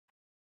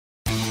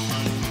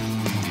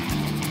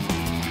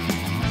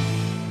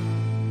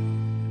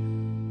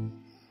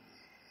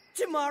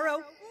tomorrow,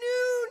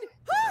 noon.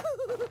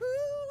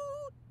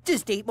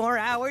 Just 8 more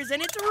hours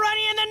and it's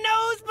running in the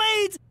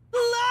nosebleeds.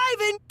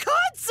 Live in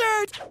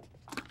concert.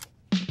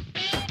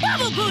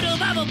 Bubble Poodle,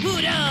 Bubble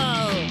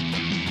Poodle!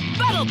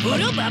 Bubble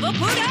Poodle, Bubble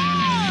Poodle!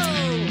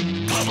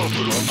 Bubble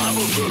Poodle,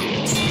 Bubble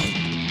Poodle!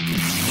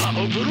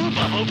 Bubble Poodle,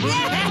 Bubble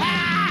Poodle!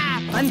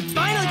 I'm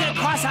finally gonna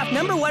cross off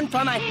 #1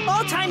 from my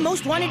all-time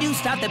most wanna-do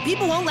stuff that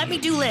people won't let me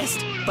do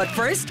list. But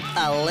first,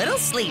 a little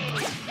sleep.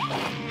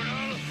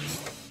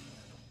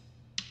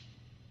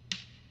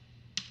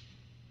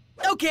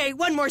 Okay,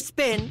 one more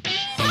spin.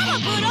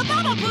 Bubble Poodle,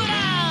 Bubble Poodle!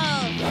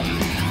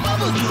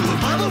 Bubble Poodle,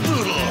 Bubble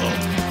Poodle!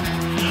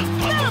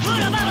 Bubble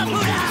Poodle, Bubble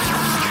Poodle!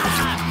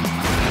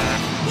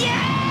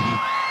 Yeah!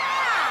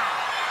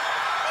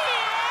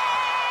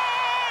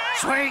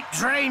 Sweet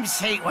dream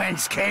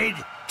sequence, kid.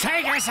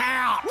 Take us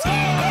out!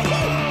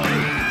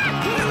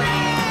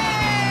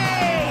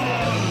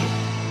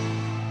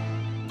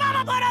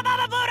 Bubble Poodle,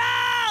 Bubble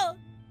Poodle!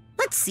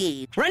 Let's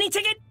see. Running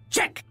ticket?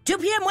 Check. 2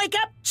 p.m. wake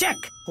up? Check.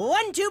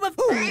 1 tube of...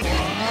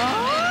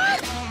 What?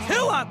 2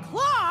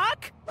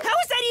 o'clock? How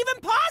is that even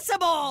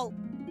possible?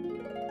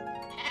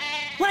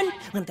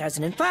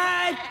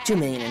 1,005,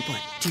 2,004,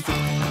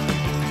 250.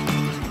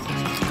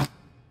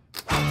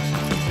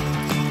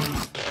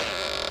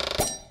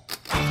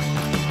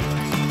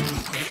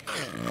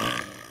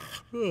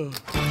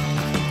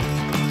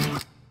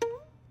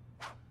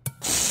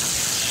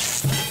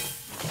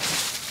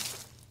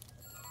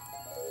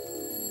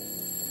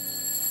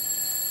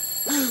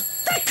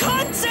 The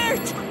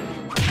concert!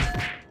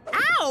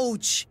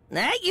 Ouch!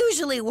 That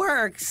usually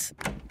works.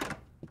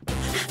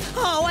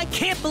 Oh, I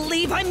can't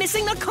believe I'm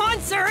missing the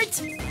concert!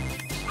 Running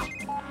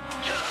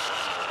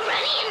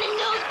in the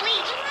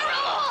nosebleeds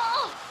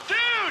rule!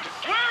 Dude,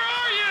 where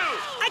are you?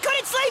 I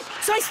couldn't sleep,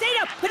 so I stayed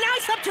up, but now I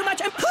slept too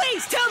much, and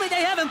please tell me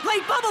they haven't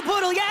played Bubble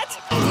Poodle yet!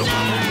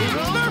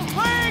 They're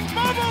playing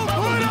Bubble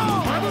Poodle!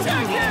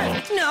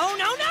 No,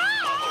 no, no!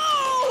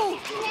 Whoa!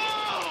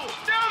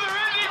 Now they're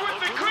ending with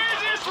the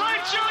craziest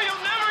light show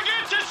you'll never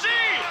get to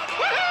see!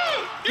 Woohoo!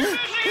 You're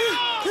missing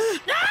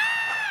out!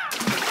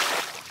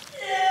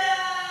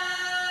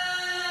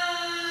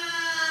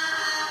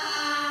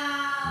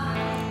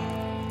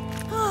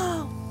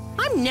 Oh,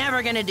 I'm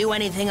never gonna do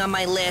anything on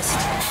my list.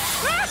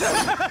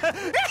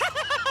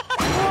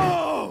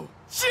 Whoa!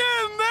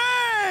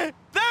 Jimmy!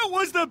 That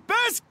was the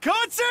best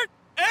concert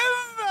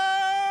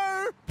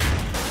ever!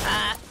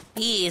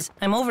 Please,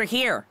 I'm over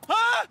here.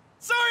 Huh?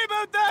 Sorry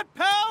about that,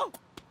 pal!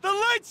 The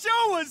light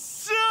show was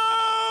so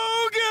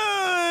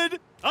good!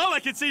 All I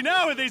can see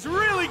now are these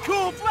really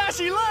cool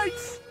flashy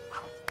lights!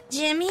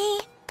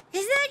 Jimmy,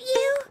 is that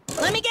you?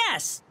 Let me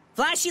guess.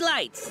 Flashy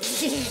lights.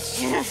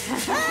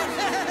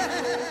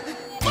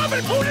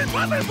 Bubble Poodle,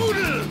 Bubble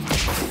Poodle!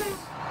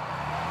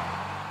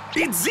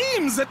 It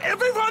seems that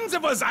everyone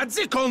that was at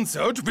the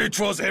concert, which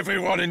was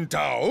everyone in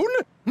town,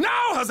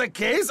 now has a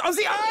case of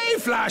the eye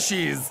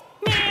flashes.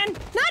 Man,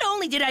 not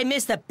only did I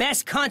miss the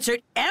best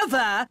concert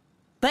ever,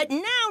 but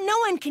now no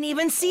one can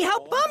even see how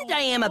bummed I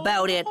am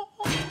about it.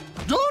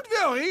 Don't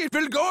worry, it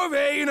will go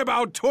away in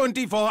about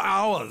 24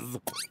 hours.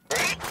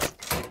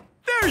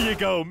 There you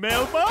go,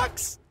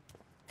 mailbox!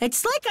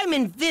 It's like I'm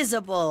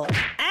invisible.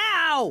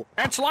 Ow!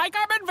 It's like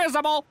I'm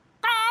invisible.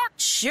 Ah,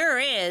 Sure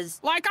is.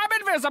 like I'm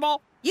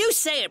invisible. You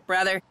say it,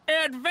 brother.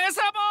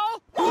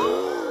 Invisible?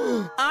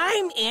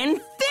 I'm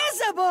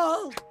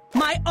invisible!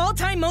 My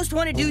all-time most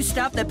want-to-do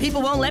stuff that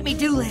people won't let me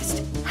do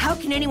list. How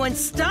can anyone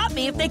stop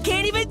me if they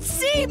can't even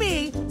see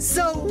me?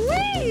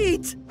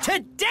 Sweet!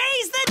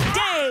 Today's the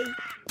day!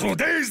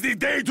 Today's the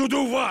day to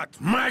do what,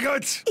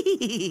 maggot?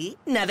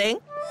 Nothing.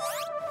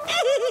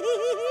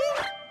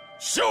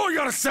 Show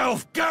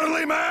yourself,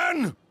 girly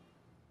man!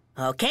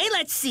 Okay,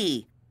 let's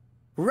see.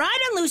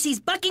 Ride on Lucy's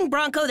bucking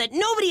bronco that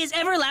nobody is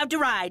ever allowed to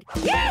ride.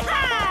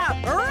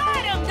 Yeehaw!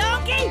 Ride him,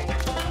 donkey!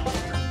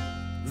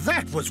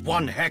 That was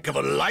one heck of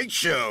a light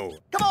show.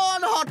 Come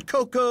on, Hot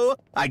Cocoa.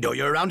 I know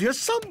you're around here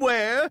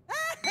somewhere.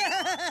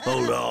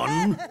 Hold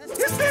on.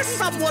 Is there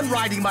someone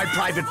riding my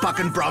private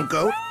bucking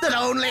bronco that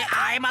only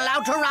I'm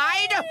allowed to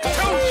ride?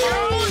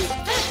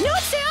 No,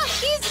 sir,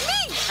 it's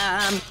me.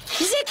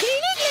 The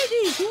cleaning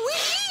lady. Oui,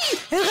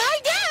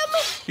 I am.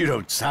 You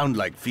don't sound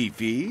like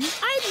Fifi.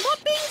 I'm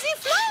mopping the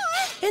floor,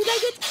 and I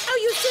get how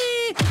you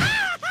say.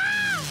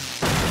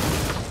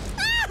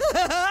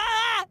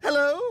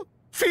 Hello?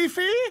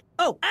 Fifi?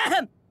 Oh,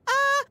 I'll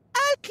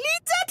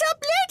clean that up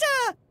later.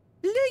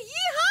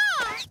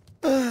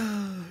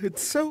 Yeehaw!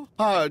 It's so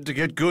hard to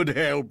get good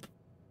help.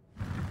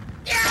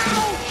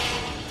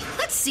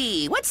 Let's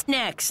see, what's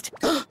next?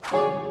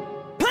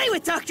 Play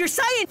with Dr.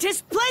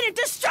 Scientist's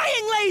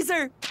planet-destroying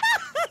laser!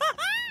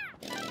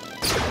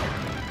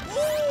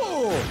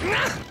 Oh!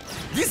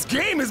 This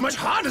game is much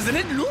harder than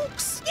it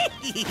looks.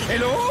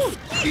 Hello?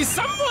 Is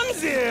someone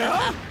there?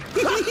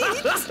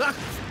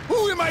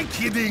 Who am I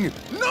kidding?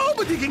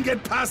 Nobody can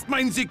get past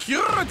my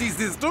security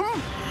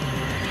system.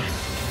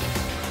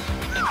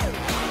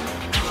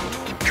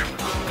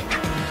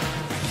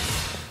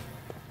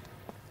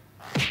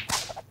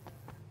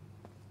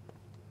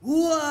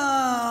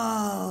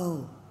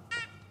 Whoa!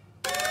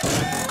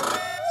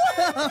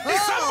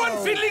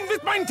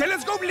 with my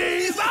telescope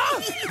laser!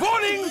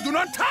 Warning, do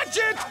not touch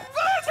it!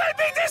 It will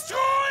be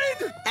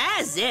destroyed!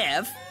 As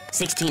if.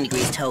 16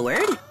 degrees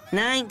toward,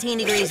 19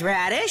 degrees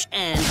radish,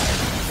 and...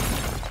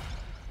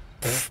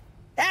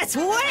 That's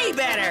way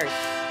better!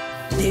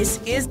 This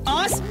is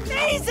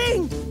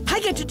amazing! I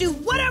get to do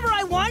whatever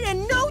I want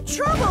and no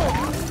trouble!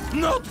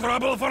 No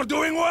trouble for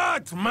doing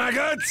what,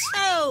 maggots?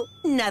 Oh,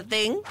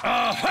 nothing.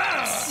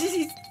 Aha!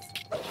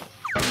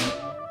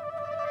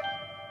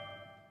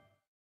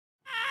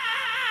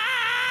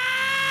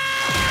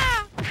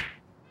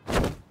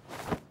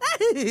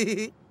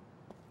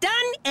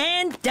 Done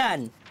and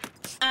done.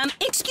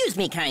 Excuse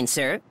me, kind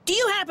sir. Do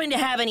you happen to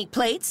have any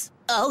plates?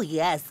 Oh,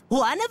 yes.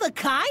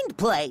 One-of-a-kind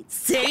plates.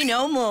 Say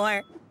no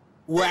more.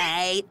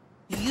 Wait.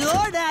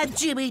 You're not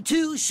Jimmy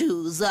Two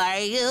Shoes, are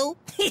you?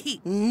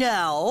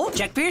 No.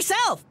 Check for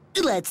yourself.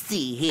 Let's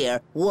see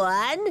here.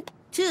 1,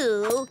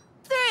 2,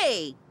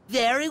 3.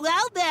 Very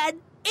well,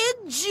 then.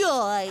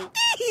 Enjoy.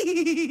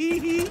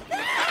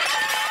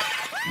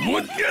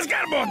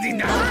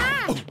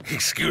 Oh,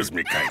 excuse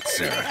me, kind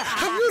sir.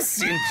 Have you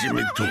seen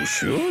Jimmy Two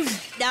Shoes?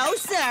 No,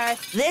 sir.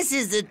 This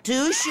is a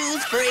Two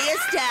Shoes free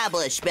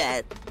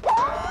establishment.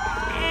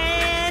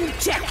 And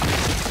check.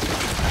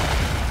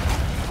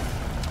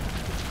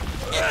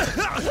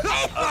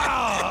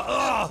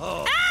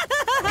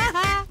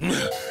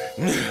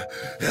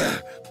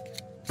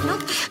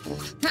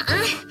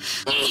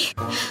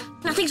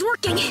 Nothing's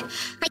working.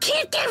 I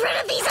can't get rid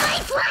of these eye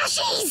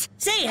flashies.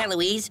 Say,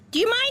 Heloise, do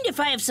you mind if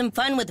I have some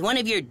fun with one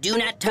of your do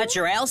not touch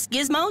or else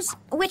gizmos?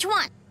 Which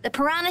one? The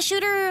piranha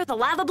shooter? The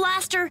lava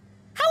blaster?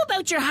 How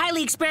about your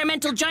highly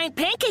experimental giant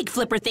pancake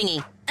flipper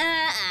thingy?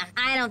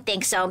 I don't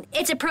think so.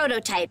 It's a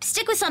prototype.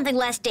 Stick with something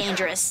less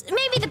dangerous.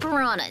 Maybe the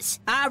piranhas.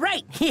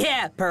 Right.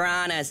 Yeah,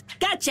 piranhas.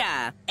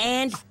 Gotcha.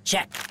 And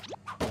check.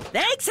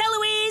 Thanks,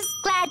 Heloise.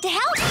 Glad to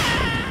help.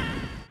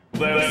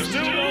 There's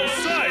still no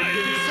sight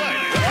in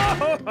sight.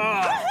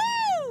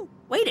 Woohoo!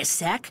 Wait a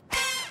sec.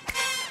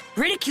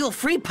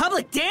 Ridicule-free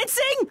public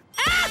dancing?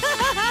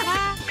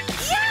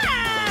 Yeah!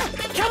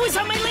 That was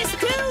on my list,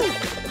 too.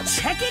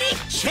 Checkity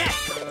check.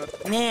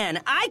 Man,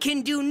 I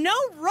can do no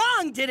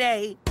wrong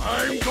today.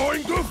 I'm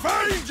going to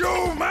find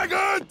you,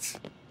 maggot!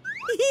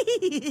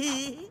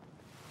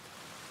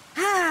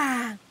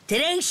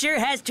 Today sure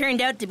has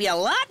turned out to be a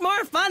lot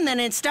more fun than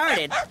it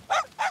started.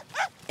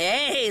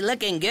 Hey,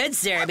 looking good,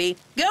 Serby.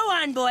 Go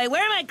on, boy,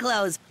 wear my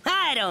clothes.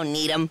 I don't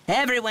need them.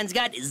 Everyone's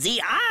got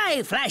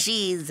eye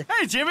flashies.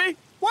 Hey, Jimmy.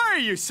 Why are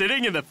you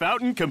sitting in the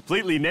fountain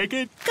completely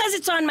naked? 'Cause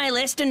it's on my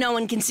list and no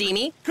one can see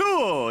me.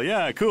 Cool,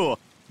 yeah, cool.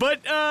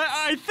 But,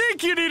 I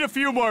think you need a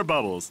few more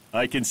bubbles.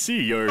 I can see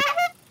your...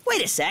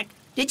 Wait a sec.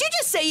 Did you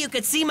just say you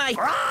could see my...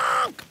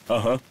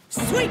 Uh-huh.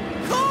 Sweet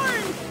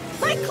corn!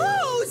 My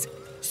clothes!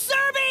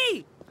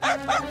 Serby!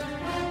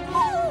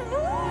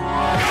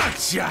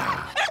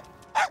 Gotcha!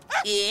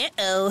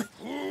 Uh-oh.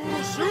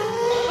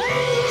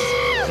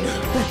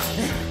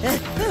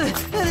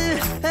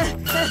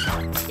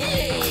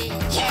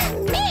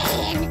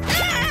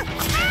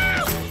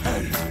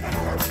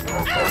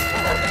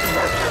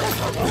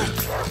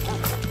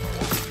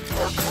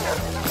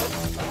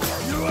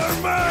 You are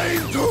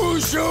mine, Two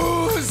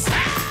Shoes!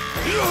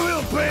 You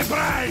will pay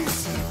price!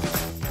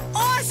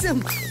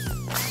 Awesome!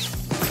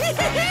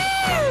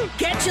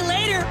 Catch you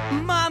later,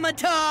 Mama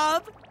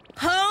Tob!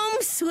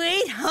 Home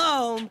sweet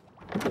home!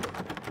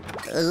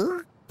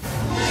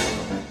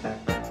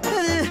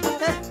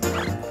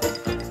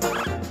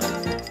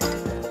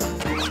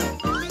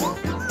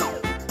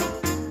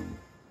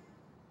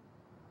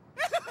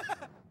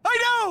 I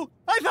know!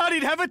 I thought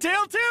he'd have a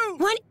tail, too!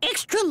 One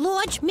extra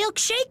large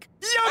milkshake?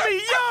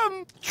 Yummy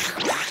yum!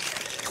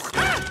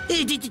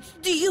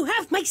 Do you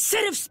have my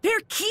set of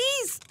spare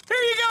keys? Here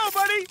you go,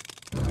 buddy!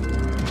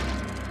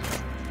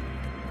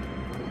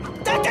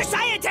 Dr.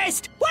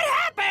 Scientist! What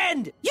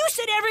happened? You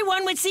said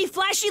everyone would see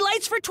flashy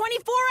lights for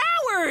 24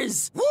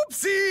 hours!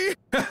 Whoopsie!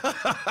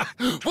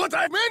 What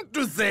I meant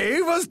to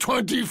say was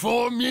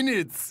 24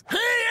 minutes.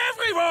 Hey,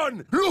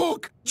 everyone!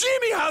 Look!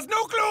 Jimmy has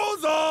no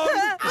clothes on!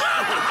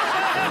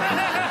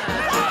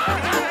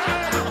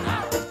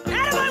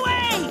 Out of my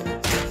way!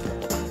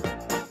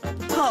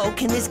 Oh,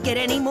 can this get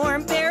any more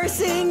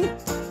embarrassing?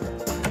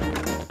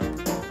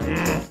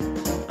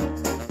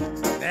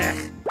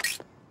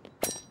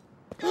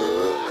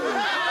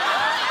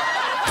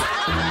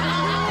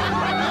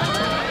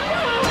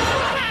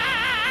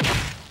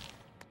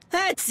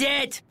 That's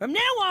it! From now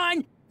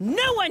on,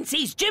 no one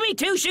sees Jimmy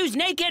Two Shoes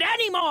naked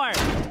anymore!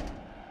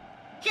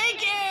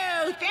 Thank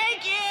you!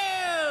 Thank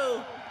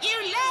you!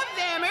 You loved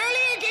them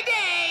earlier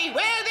today.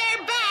 Well,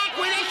 they're back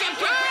with a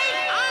surprise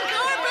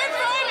encore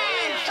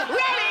performance!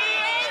 Ready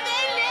in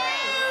the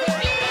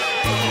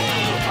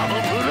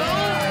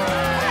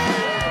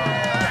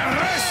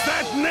Arrest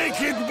that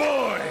naked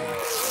boy!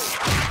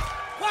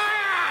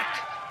 Quiet!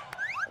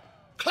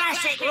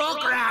 Classic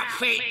rocker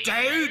outfit,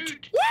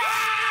 dude!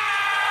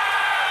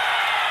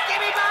 Give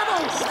me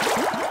bubbles!